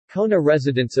Kona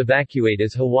residents evacuate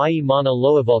as Hawaii Mauna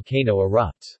Loa volcano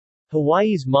erupts.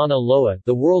 Hawaii's Mauna Loa,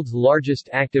 the world's largest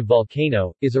active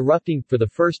volcano, is erupting, for the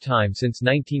first time since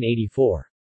 1984.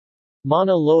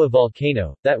 Mauna Loa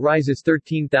volcano, that rises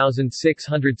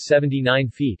 13,679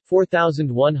 feet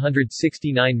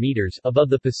 4,169 meters above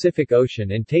the Pacific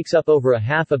Ocean and takes up over a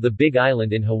half of the Big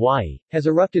Island in Hawaii, has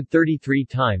erupted 33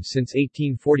 times since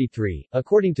 1843,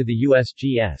 according to the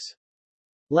USGS.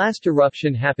 Last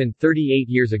eruption happened 38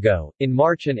 years ago, in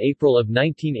March and April of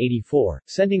 1984,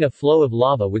 sending a flow of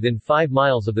lava within 5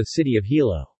 miles of the city of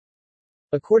Hilo.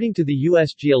 According to the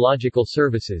U.S. Geological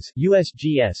Services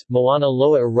 (USGS), Mauna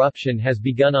Loa eruption has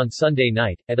begun on Sunday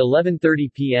night, at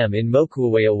 11:30 p.m. in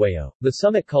Mokuaweoweo, the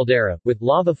summit caldera, with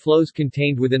lava flows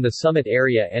contained within the summit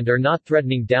area and are not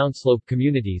threatening downslope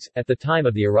communities, at the time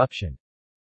of the eruption.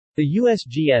 The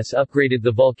USGS upgraded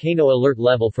the volcano alert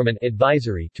level from an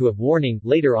advisory to a warning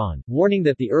later on, warning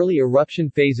that the early eruption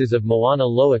phases of Mauna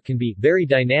Loa can be very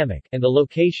dynamic and the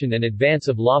location and advance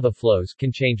of lava flows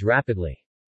can change rapidly.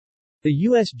 The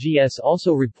USGS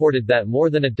also reported that more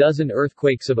than a dozen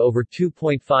earthquakes of over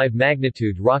 2.5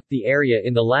 magnitude rocked the area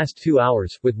in the last 2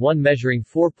 hours, with one measuring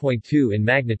 4.2 in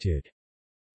magnitude.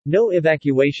 No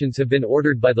evacuations have been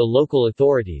ordered by the local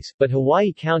authorities, but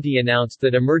Hawaii County announced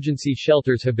that emergency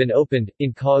shelters have been opened,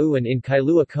 in Kau and in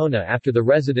Kailua Kona after the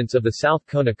residents of the South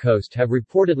Kona coast have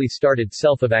reportedly started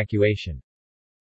self-evacuation.